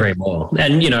couldn't agree more.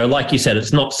 And, like you said,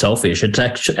 it's not selfish. It's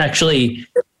actually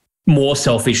more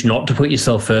selfish not to put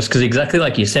yourself first, because exactly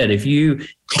like you said, if you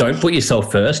don't put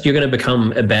yourself first, you're going to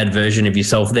become a bad version of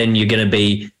yourself. Then you're going to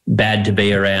be bad to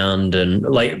be around. And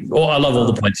I love all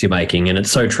the points you're making, and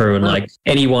it's so true. And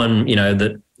anyone,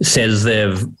 that says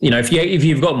they've, if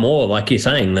you've got more, like you're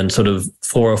saying, than sort of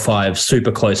 4 or 5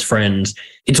 super close friends,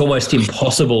 it's almost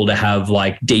impossible to have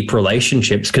deep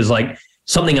relationships, because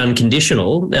something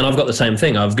unconditional, and I've got the same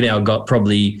thing. I've now got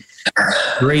probably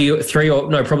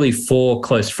probably 4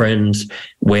 close friends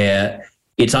where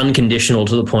it's unconditional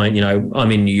to the point,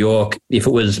 I'm in New York. If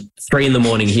it was 3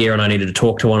 a.m. here and I needed to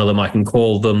talk to one of them, I can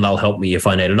call them. They'll help me if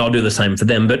I need, and I'll do the same for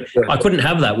them. But I couldn't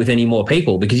have that with any more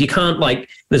people, because you can't,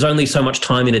 there's only so much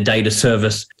time in a day to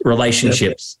service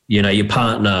relationships, your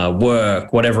partner,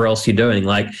 work, whatever else you're doing.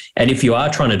 And if you are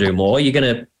trying to do more,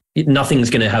 nothing's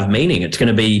going to have meaning. It's going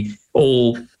to be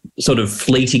all sort of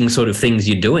fleeting sort of things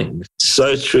you're doing.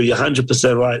 So true. You're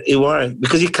 100% right. It won't,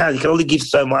 because you can only give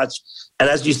so much. And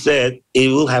as you said, it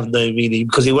will have no meaning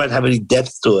because it won't have any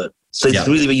depth to it. So it's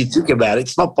really, when you think about it,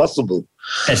 it's not possible.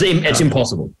 It's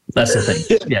impossible. That's the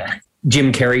thing. Yeah.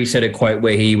 Jim Carrey said a quote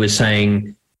where he was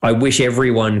saying, I wish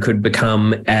everyone could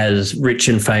become as rich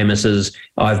and famous as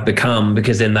I've become,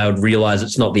 because then they would realize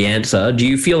it's not the answer. Do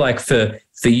you feel like for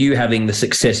you having the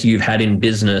success you've had in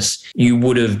business, you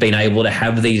would have been able to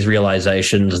have these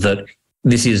realizations that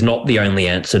this is not the only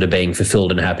answer to being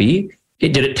fulfilled and happy?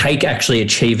 Did it take actually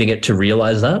achieving it to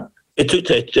realize that? It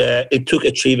took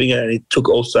achieving it, and it took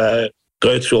also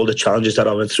going through all the challenges that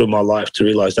I went through in my life to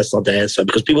realize that's not the answer.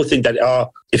 Because people think that,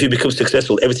 if you become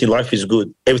successful, everything in life is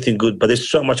good, everything good. But there's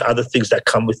so much other things that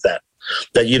come with that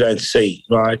you don't see,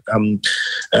 right?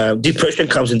 Depression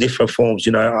comes in different forms.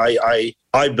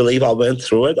 I believe I went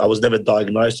through it. I was never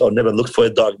diagnosed or never looked for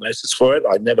a diagnosis for it.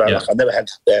 I never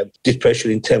had depression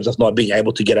in terms of not being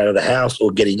able to get out of the house or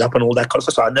getting up and all that kind of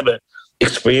stuff. So I never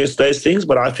experienced those things.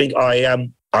 But I think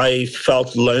I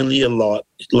felt lonely a lot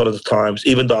of the times,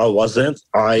 even though I wasn't.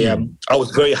 I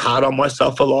was very hard on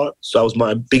myself a lot. So I was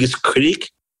my biggest critic.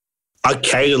 I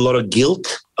carried a lot of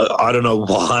guilt. I don't know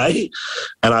why.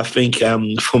 And I think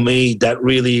for me, that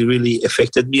really, really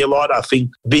affected me a lot. I think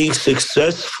being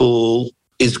successful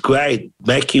is great.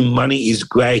 Making money is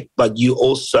great. But you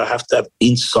also have to have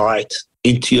insight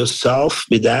into yourself.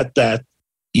 Without that,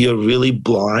 you're really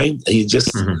blind. And you're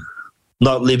just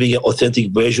not living an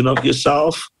authentic version of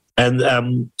yourself. And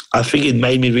I think it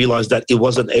made me realize that it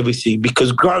wasn't everything.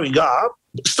 Because growing up,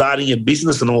 starting a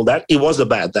business and all that, it was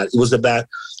about that. It was about,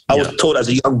 I was taught as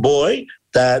a young boy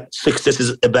that success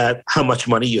is about how much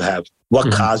money you have, what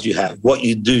cars you have, what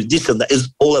you do, this and that is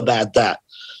all about that.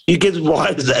 You get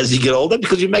wiser as you get older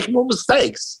because you make more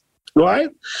mistakes, right?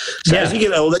 So as you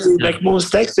get older, you make more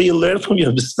mistakes, so you learn from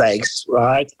your mistakes,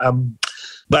 right?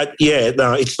 But yeah,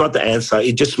 no, it's not the answer.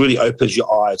 It just really opens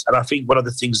your eyes. And I think one of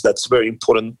the things that's very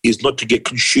important is not to get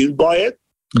consumed by it.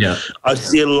 Yeah. I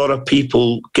see a lot of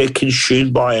people get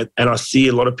consumed by it, and I see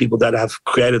a lot of people that have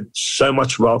created so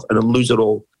much wealth and then lose it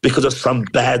all because of some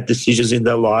bad decisions in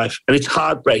their life. And it's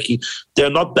heartbreaking. They're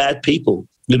not bad people.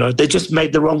 You know, they just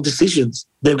made the wrong decisions.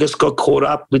 They just got caught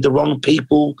up with the wrong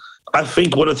people. I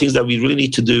think one of the things that we really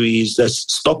need to do is just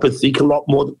stop and think a lot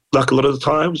more, like a lot of the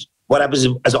times. What happens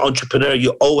as an entrepreneur,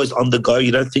 you're always on the go.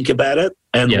 You don't think about it.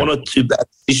 And one or two bad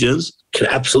decisions can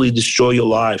absolutely destroy your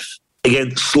life.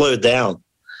 Again, slow down.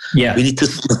 Yeah. We need to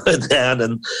slow down.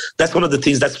 And that's one of the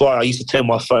things, that's why I used to turn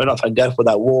my phone off and go for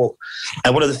that walk.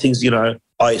 And one of the things,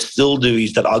 I still do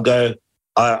is that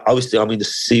obviously I'm in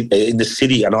the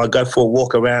city and I go for a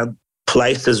walk around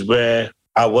places where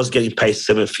I was getting paid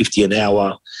 $7.50 an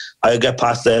hour. I go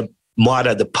past the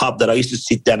pub that I used to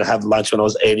sit down and have lunch when I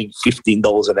was earning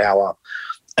 $15 an hour.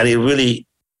 And it really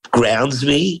grounds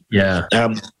me. Yeah.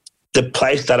 The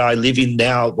place that I live in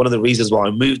now, one of the reasons why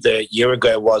I moved there a year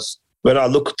ago was when I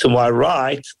look to my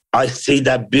right, I see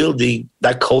that building,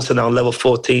 that call center on level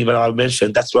 14 that I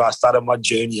mentioned. That's where I started my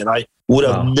journey. And I would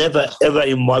have never, ever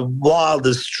in my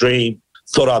wildest dream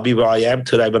thought I'd be where I am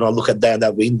today when I look down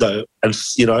that window. And,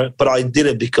 but I did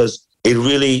it because it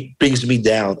really brings me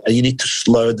down, and you need to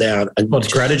slow down. And well,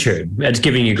 it's gratitude. It's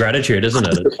giving you gratitude, isn't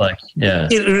it? It's like, yeah.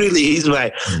 It really is,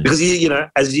 mate. Because,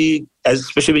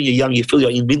 especially when you're young, you feel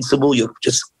you're invincible. You're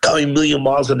just going a million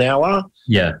miles an hour.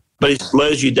 Yeah. But it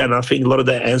slows you down. I think a lot of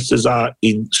the answers are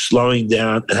in slowing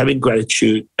down and having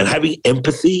gratitude and having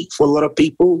empathy for a lot of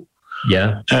people.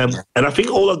 Yeah. And I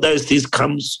think all of those things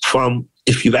comes from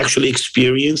if you've actually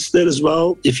experienced it as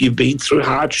well, if you've been through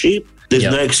hardship. There's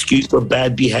no excuse for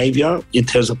bad behavior in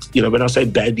terms of, when I say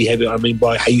bad behavior, I mean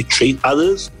by how you treat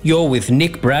others. You're with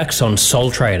Nick Brax on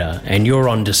Soul Trader, and you're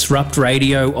on Disrupt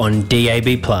Radio on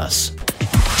DAB+.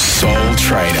 Soul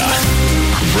Trader.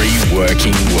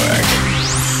 Reworking work.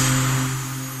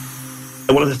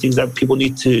 And one of the things that people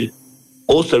need to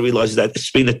also realize is that it's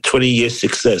been a 20-year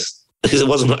success. Because it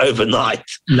wasn't overnight.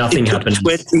 Nothing happened.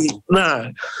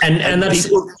 No. And that's,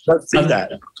 people don't see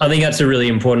that. I think that's a really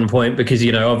important point because,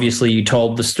 obviously you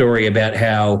told the story about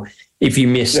how if you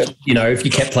missed, if you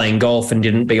kept playing golf and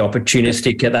didn't be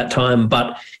opportunistic at that time,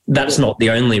 but that's not the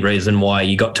only reason why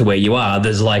you got to where you are.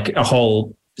 There's like a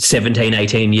whole 17,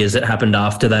 18 years that happened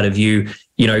after that of you,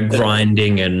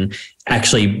 grinding and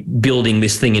actually building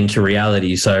this thing into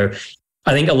reality. So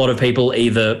I think a lot of people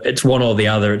either it's one or the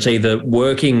other. It's either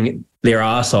working their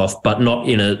ass off, but not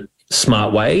in a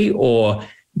smart way, or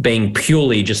being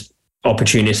purely just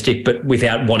opportunistic, but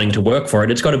without wanting to work for it.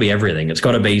 It's got to be everything. It's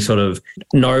got to be sort of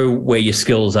know where your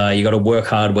skills are. You got to work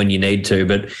hard when you need to.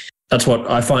 But that's what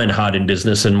I find hard in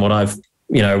business, and what I've,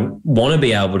 want to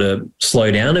be able to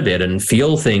slow down a bit and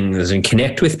feel things and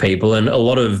connect with people. And a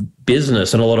lot of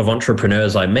business and a lot of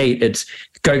entrepreneurs I meet, it's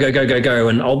go, go, go, go, go.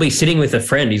 And I'll be sitting with a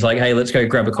friend. He's like, hey, let's go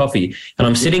grab a coffee. And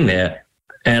I'm sitting there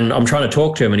and I'm trying to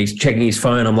talk to him and he's checking his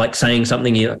phone. I'm like saying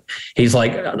something. He's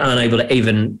like unable to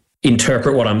even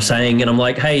interpret what I'm saying. And I'm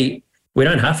like, hey, we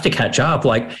don't have to catch up.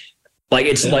 Like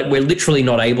it's like we're literally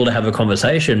not able to have a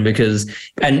conversation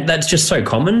and that's just so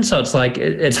common. So it's like,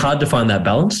 it's hard to find that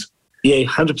balance. Yeah,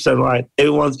 100% right.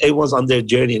 Everyone's on their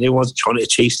journey and everyone's trying to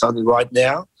achieve something right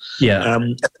now. Yeah.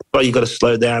 But you got to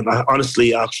slow down.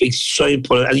 Honestly, I think it's so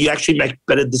important. And you actually make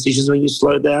better decisions when you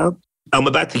slow down. I'm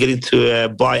about to get into a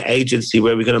buy agency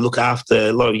where we're going to look after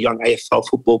a lot of young AFL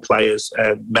football players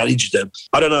and manage them.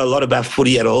 I don't know a lot about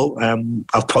footy at all.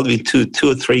 I've probably been to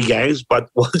 2 or 3 games, but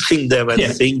watching them and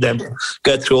seeing them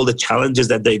go through all the challenges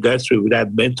that they go through with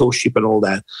that mentorship and all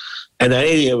that. And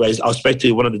anyways, I spoke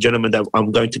to one of the gentlemen that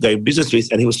I'm going to go in business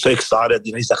with, and he was so excited.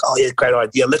 He's like, oh, yeah, great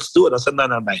idea. Let's do it. I said, no,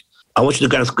 mate. I want you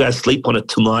to go and sleep on it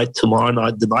tonight, tomorrow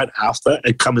night, the night after,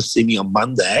 and come and see me on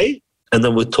Monday. And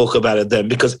then we'll talk about it then,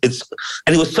 because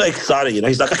and he was so excited,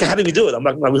 He's like, okay, how do we do it? I'm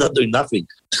like, no, we're not doing nothing.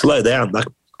 Slow down. Like,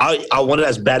 I want it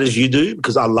as bad as you do,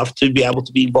 because I love to be able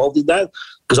to be involved in that,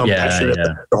 because I'm passionate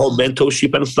about the whole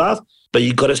mentorship and stuff. But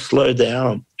you got to slow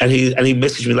down. And he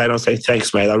messaged me later on saying,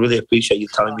 thanks, mate. I really appreciate you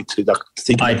telling me to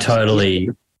think. I totally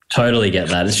get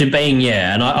that. It's just being,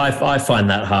 and I find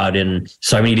that hard in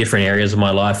so many different areas of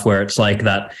my life, where it's like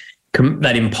that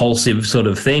impulsive sort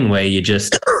of thing where you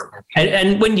just,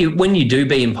 and when you do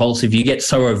be impulsive, you get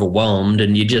so overwhelmed,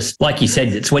 and you just, like you said,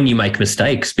 it's when you make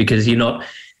mistakes, because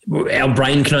our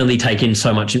brain can only take in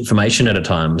so much information at a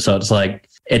time. So it's like,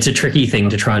 it's a tricky thing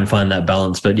to try and find that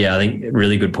balance. But yeah, I think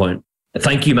really good point.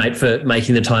 Thank you, mate, for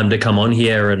making the time to come on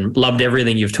here, and loved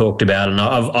everything you've talked about. And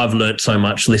I've learnt so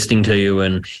much listening to you.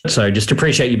 And so just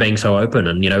appreciate you being so open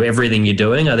and, everything you're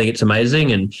doing. I think it's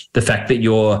amazing. And the fact that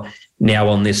you're now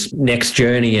on this next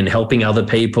journey and helping other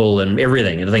people and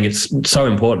everything. I think it's so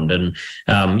important.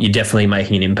 And you're definitely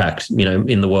making an impact,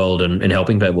 in the world and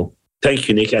helping people. Thank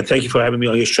you, Nick. And thank you for having me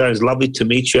on your show. It's lovely to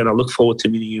meet you. And I look forward to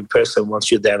meeting you in person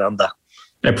once you're down under.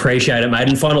 Appreciate it, mate.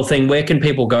 And final thing, where can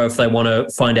people go if they want to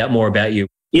find out more about you?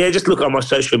 Yeah, just look on my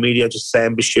social media, just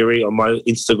Sam Bashiry on my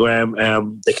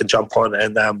Instagram. They can jump on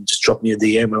and just drop me a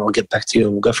DM and I'll get back to you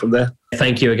and we'll go from there.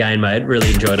 Thank you again, mate.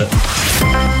 Really enjoyed it.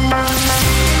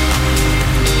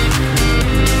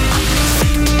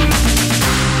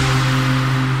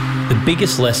 The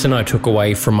biggest lesson I took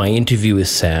away from my interview with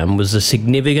Sam was the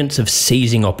significance of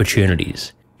seizing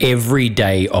opportunities. Every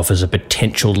day offers a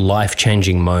potential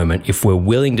life-changing moment if we're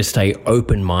willing to stay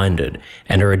open-minded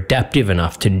and are adaptive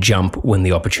enough to jump when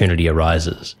the opportunity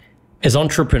arises. As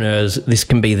entrepreneurs, this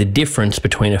can be the difference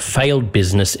between a failed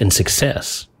business and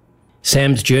success.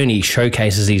 Sam's journey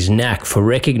showcases his knack for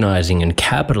recognizing and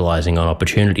capitalizing on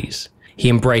opportunities. He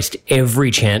embraced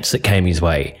every chance that came his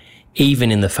way,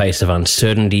 even in the face of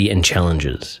uncertainty and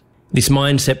challenges. This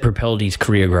mindset propelled his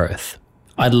career growth.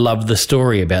 I love the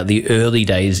story about the early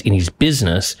days in his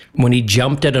business when he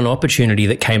jumped at an opportunity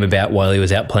that came about while he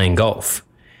was out playing golf.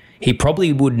 He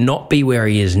probably would not be where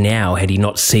he is now had he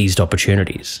not seized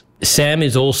opportunities. Sam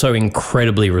is also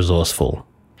incredibly resourceful.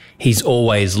 He's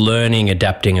always learning,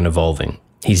 adapting and evolving.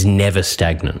 He's never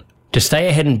stagnant. To stay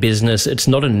ahead in business, it's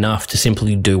not enough to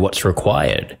simply do what's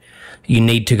required. You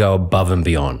need to go above and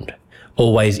beyond,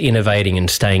 always innovating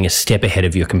and staying a step ahead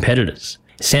of your competitors.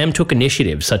 Sam took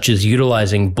initiatives such as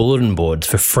utilising bulletin boards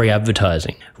for free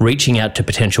advertising, reaching out to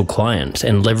potential clients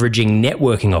and leveraging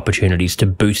networking opportunities to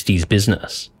boost his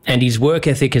business. And his work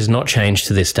ethic has not changed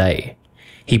to this day.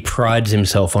 He prides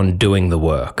himself on doing the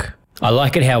work. I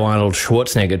like it how Arnold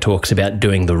Schwarzenegger talks about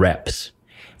doing the reps.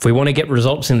 If we want to get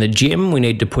results in the gym, we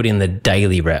need to put in the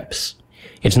daily reps.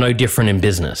 It's no different in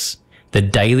business. The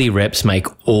daily reps make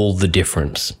all the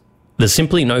difference. There's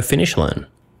simply no finish line.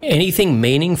 Anything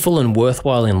meaningful and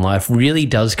worthwhile in life really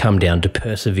does come down to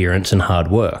perseverance and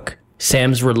hard work.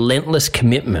 Sam's relentless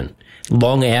commitment,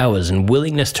 long hours and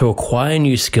willingness to acquire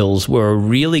new skills were a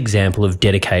real example of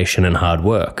dedication and hard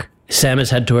work. Sam has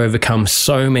had to overcome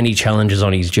so many challenges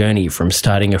on his journey, from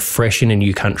starting afresh in a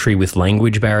new country with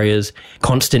language barriers,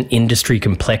 constant industry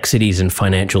complexities and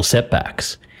financial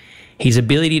setbacks. His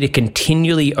ability to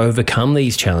continually overcome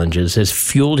these challenges has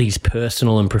fueled his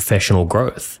personal and professional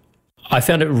growth. I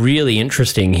found it really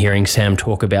interesting hearing Sam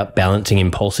talk about balancing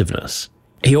impulsiveness.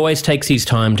 He always takes his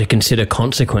time to consider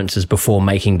consequences before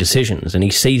making decisions, and he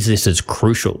sees this as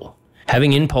crucial.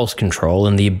 Having impulse control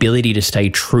and the ability to stay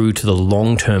true to the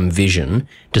long-term vision,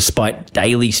 despite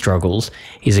daily struggles,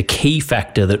 is a key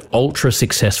factor that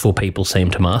ultra-successful people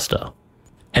seem to master.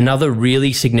 Another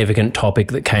really significant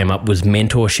topic that came up was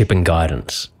mentorship and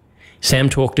guidance. Sam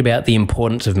talked about the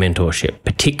importance of mentorship,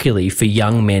 particularly for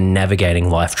young men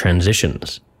navigating life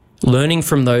transitions. Learning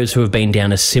from those who have been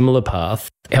down a similar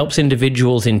path helps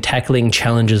individuals in tackling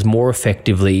challenges more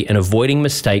effectively and avoiding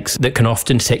mistakes that can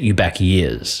often set you back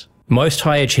years. Most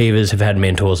high achievers have had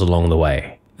mentors along the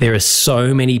way. There are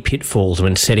so many pitfalls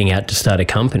when setting out to start a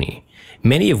company,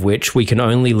 many of which we can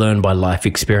only learn by life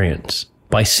experience.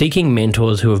 By seeking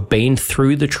mentors who have been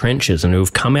through the trenches and who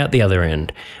have come out the other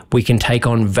end, we can take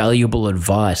on valuable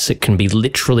advice that can be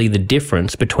literally the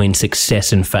difference between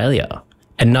success and failure.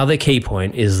 Another key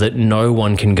point is that no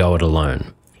one can go it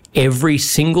alone. Every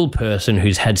single person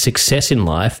who's had success in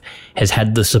life has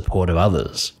had the support of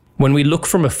others. When we look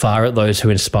from afar at those who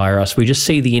inspire us, we just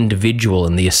see the individual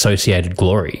and the associated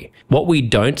glory. What we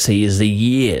don't see is the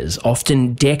years,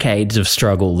 often decades of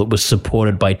struggle that was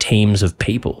supported by teams of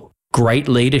people. Great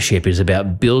leadership is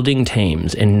about building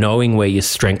teams and knowing where your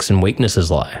strengths and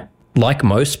weaknesses lie. Like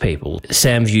most people,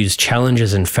 Sam views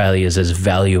challenges and failures as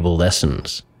valuable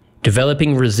lessons.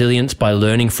 Developing resilience by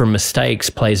learning from mistakes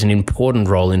plays an important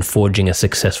role in forging a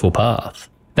successful path.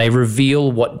 They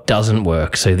reveal what doesn't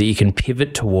work so that you can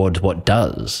pivot towards what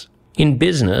does. In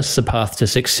business, the path to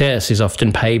success is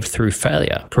often paved through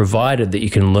failure, provided that you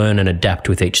can learn and adapt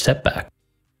with each setback.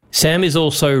 Sam is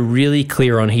also really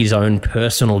clear on his own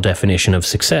personal definition of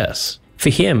success. For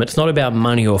him, it's not about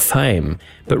money or fame,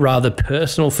 but rather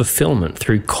personal fulfillment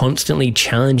through constantly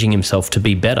challenging himself to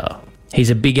be better. He's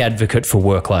a big advocate for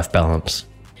work-life balance.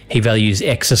 He values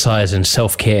exercise and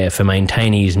self-care for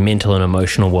maintaining his mental and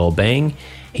emotional well-being.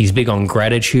 He's big on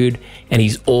gratitude, and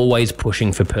he's always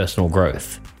pushing for personal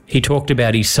growth. He talked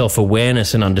about his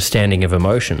self-awareness and understanding of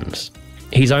emotions.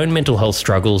 His own mental health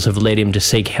struggles have led him to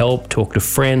seek help, talk to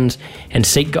friends, and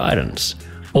seek guidance,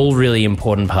 all really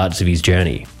important parts of his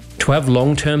journey. To have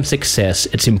long-term success,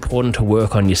 it's important to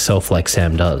work on yourself like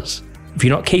Sam does. If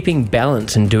you're not keeping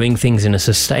balance and doing things in a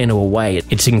sustainable way,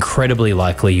 it's incredibly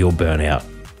likely you'll burn out.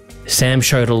 Sam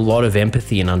showed a lot of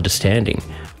empathy and understanding,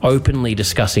 openly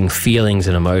discussing feelings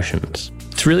and emotions.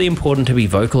 It's really important to be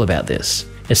vocal about this,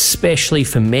 especially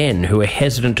for men who are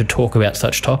hesitant to talk about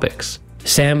such topics.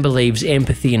 Sam believes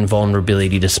empathy and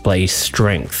vulnerability displays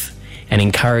strength and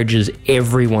encourages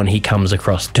everyone he comes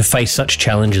across to face such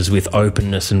challenges with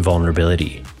openness and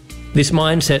vulnerability. This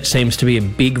mindset seems to be a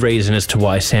big reason as to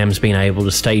why Sam's been able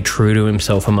to stay true to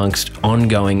himself amongst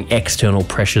ongoing external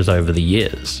pressures over the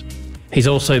years. He's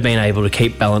also been able to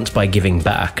keep balance by giving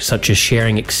back, such as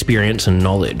sharing experience and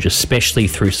knowledge, especially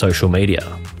through social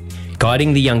media.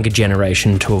 Guiding the younger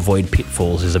generation to avoid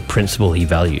pitfalls is a principle he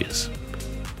values.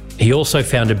 He also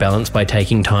found a balance by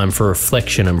taking time for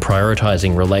reflection and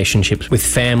prioritising relationships with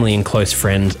family and close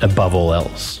friends above all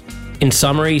else. In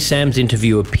summary, Sam's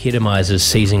interview epitomises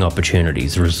seizing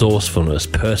opportunities, resourcefulness,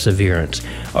 perseverance,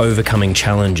 overcoming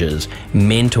challenges,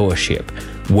 mentorship,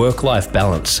 work-life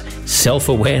balance,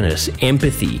 self-awareness,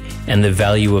 empathy, and the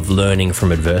value of learning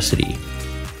from adversity.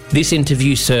 This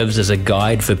interview serves as a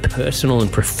guide for personal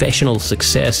and professional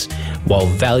success while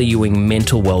valuing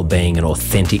mental well-being and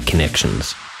authentic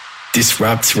connections.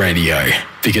 Disrupts Radio,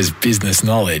 because business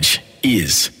knowledge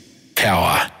is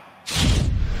power.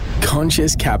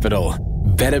 Conscious Capital.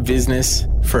 Better business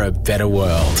for a better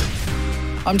world.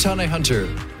 I'm Tane Hunter.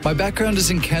 My background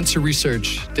is in cancer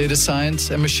research, data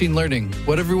science, and machine learning,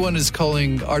 what everyone is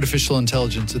calling artificial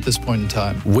intelligence at this point in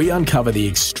time. We uncover the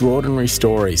extraordinary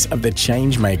stories of the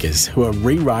change makers who are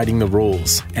rewriting the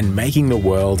rules and making the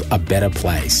world a better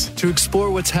place. To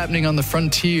explore what's happening on the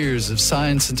frontiers of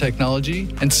science and technology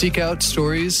and seek out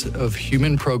stories of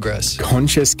human progress.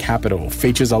 Conscious Capital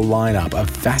features a lineup of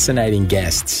fascinating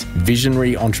guests,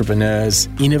 visionary entrepreneurs,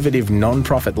 innovative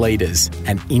non-profit leaders,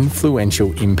 and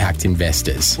influential impact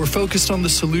investors. We're focused on the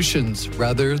solutions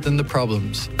rather than the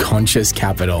problems. Conscious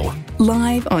Capital.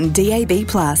 Live on DAB+,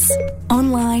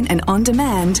 online and on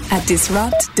demand at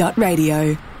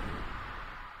disrupt.radio.